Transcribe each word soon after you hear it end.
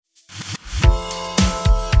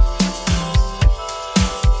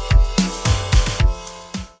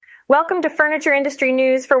Welcome to Furniture Industry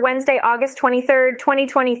News for Wednesday, August 23rd,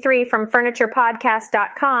 2023 from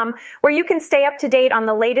FurniturePodcast.com, where you can stay up to date on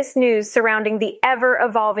the latest news surrounding the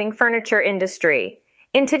ever-evolving furniture industry.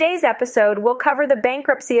 In today's episode, we'll cover the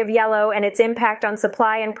bankruptcy of Yellow and its impact on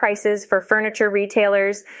supply and prices for furniture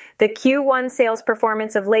retailers, the Q1 sales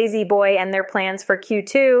performance of La-Z-Boy and their plans for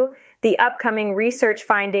Q2, the upcoming research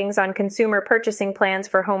findings on consumer purchasing plans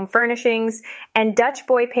for home furnishings, and Dutch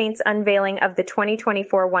Boy Paint's unveiling of the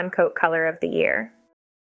 2024 one-coat color of the year.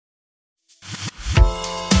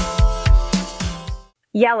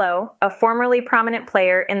 Yellow, a formerly prominent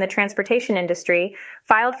player in the transportation industry,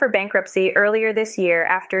 filed for bankruptcy earlier this year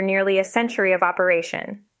after nearly a century of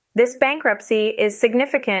operation. This bankruptcy is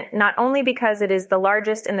significant not only because it is the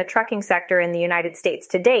largest in the trucking sector in the United States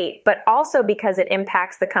to date, but also because it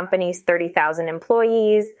impacts the company's 30,000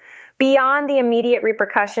 employees. Beyond the immediate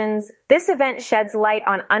repercussions, this event sheds light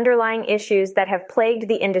on underlying issues that have plagued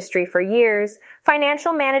the industry for years,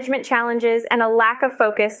 financial management challenges, and a lack of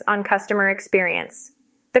focus on customer experience.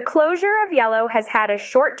 The closure of Yellow has had a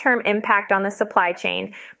short-term impact on the supply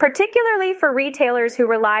chain, particularly for retailers who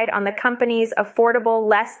relied on the company's affordable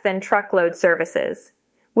less-than-truckload services.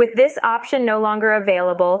 With this option no longer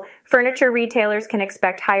available, furniture retailers can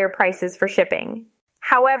expect higher prices for shipping.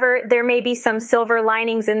 However, there may be some silver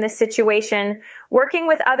linings in this situation. Working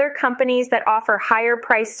with other companies that offer higher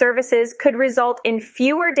price services could result in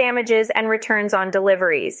fewer damages and returns on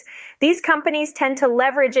deliveries. These companies tend to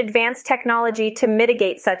leverage advanced technology to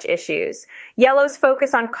mitigate such issues. Yellow's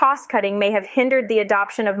focus on cost-cutting may have hindered the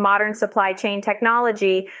adoption of modern supply chain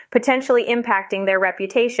technology, potentially impacting their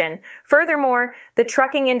reputation. Furthermore, the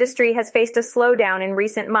trucking industry has faced a slowdown in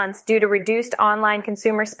recent months due to reduced online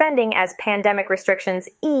consumer spending as pandemic restrictions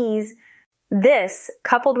ease. This,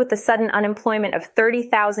 coupled with the sudden unemployment of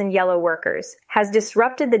 30,000 Yellow workers, has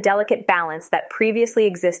disrupted the delicate balance that previously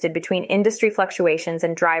existed between industry fluctuations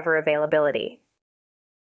and driver availability.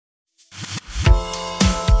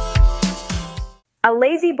 A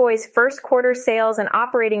La-Z-Boy's first quarter sales and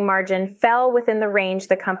operating margin fell within the range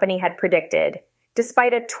the company had predicted.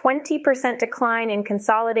 Despite a 20% decline in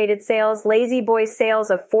consolidated sales, La-Z-Boy's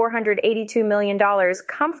sales of $482 million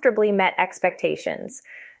comfortably met expectations.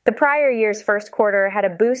 The prior year's first quarter had a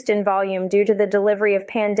boost in volume due to the delivery of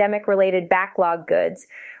pandemic-related backlog goods.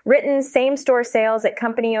 Written same-store sales at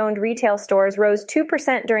company-owned retail stores rose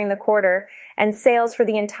 2% during the quarter, and sales for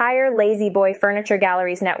the entire La-Z-Boy Furniture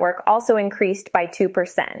Galleries network also increased by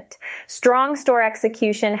 2%. Strong store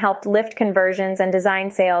execution helped lift conversions and design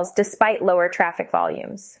sales despite lower traffic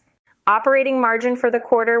volumes. Operating margin for the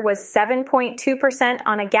quarter was 7.2%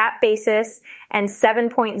 on a GAAP basis and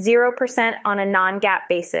 7.0% on a non-GAAP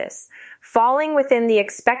basis, falling within the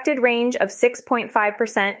expected range of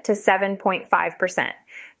 6.5% to 7.5%.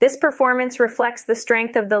 This performance reflects the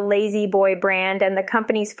strength of the La-Z-Boy brand and the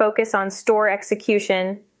company's focus on store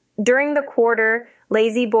execution. During the quarter,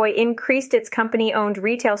 La-Z-Boy increased its company-owned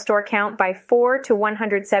retail store count by 4 to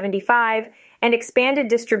 175 and expanded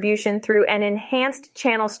distribution through an enhanced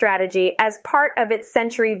channel strategy as part of its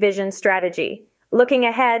Century Vision strategy. Looking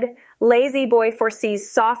ahead, La-Z-Boy foresees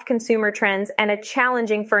soft consumer trends and a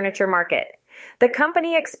challenging furniture market. The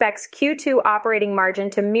company expects Q2 operating margin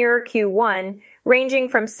to mirror Q1, ranging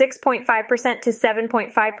from 6.5% to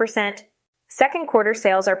 7.5%. Second quarter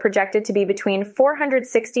sales are projected to be between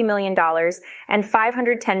 $460 million and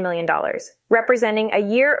 $510 million, representing a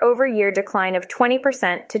year-over-year decline of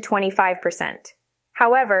 20% to 25%.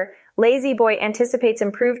 However, La-Z-Boy anticipates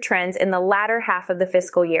improved trends in the latter half of the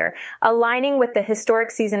fiscal year, aligning with the historic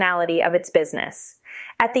seasonality of its business.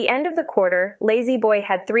 At the end of the quarter, La-Z-Boy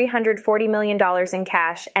had $340 million in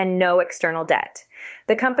cash and no external debt.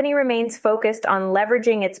 The company remains focused on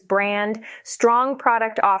leveraging its brand, strong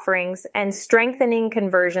product offerings, and strengthening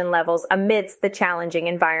conversion levels amidst the challenging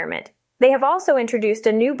environment. They have also introduced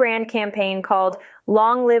a new brand campaign called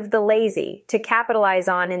Long Live the Lazy to capitalize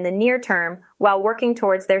on in the near term while working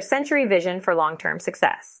towards their Century Vision for long-term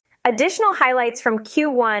success. Additional highlights from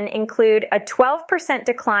Q1 include a 12%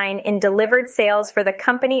 decline in delivered sales for the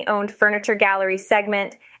company-owned Furniture Gallery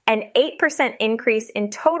segment, an 8% increase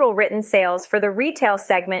in total written sales for the retail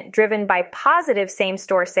segment driven by positive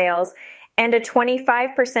same-store sales, and a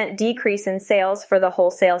 25% decrease in sales for the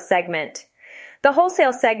wholesale segment. The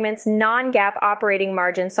wholesale segment's non-GAAP operating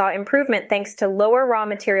margin saw improvement thanks to lower raw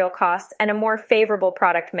material costs and a more favorable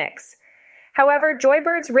product mix. However,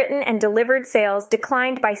 Joybird's written and delivered sales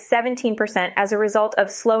declined by 17% as a result of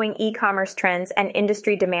slowing e-commerce trends and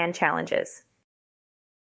industry demand challenges.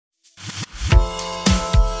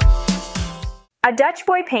 A Dutch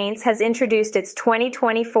Boy Paints has introduced its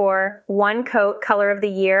 2024 One Coat Color of the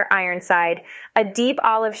Year Ironside, a deep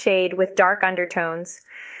olive shade with dark undertones.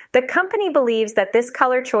 The company believes that this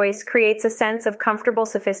color choice creates a sense of comfortable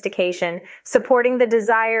sophistication, supporting the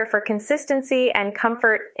desire for consistency and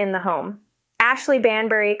comfort in the home. Ashley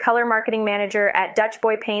Banbury, color marketing manager at Dutch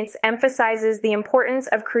Boy Paints, emphasizes the importance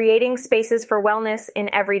of creating spaces for wellness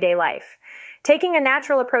in everyday life. Taking a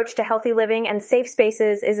natural approach to healthy living and safe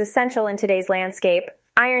spaces is essential in today's landscape.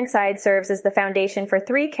 Ironside serves as the foundation for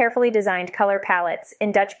 3 carefully designed color palettes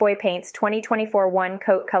in Dutch Boy Paints' 2024 One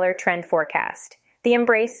Coat Color Trend Forecast. The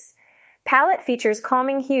Embrace palette features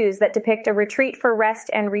calming hues that depict a retreat for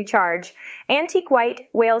rest and recharge. Antique White,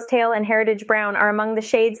 Whale's Tail, and Heritage Brown are among the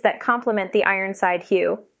shades that complement the Ironside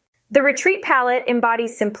hue. The Retreat palette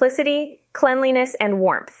embodies simplicity, cleanliness, and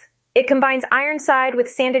warmth. It combines Ironside with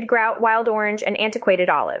Sanded Grout, Wild Orange, and Antiquated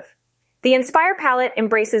Olive. The Inspire palette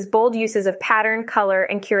embraces bold uses of pattern, color,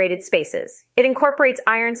 and curated spaces. It incorporates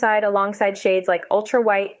Ironside alongside shades like Ultra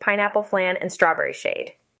White, Pineapple Flan, and Strawberry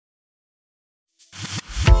Shade.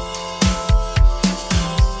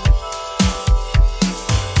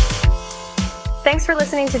 Thanks for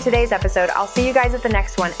listening to today's episode. I'll see you guys at the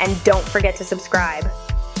next one, and don't forget to subscribe.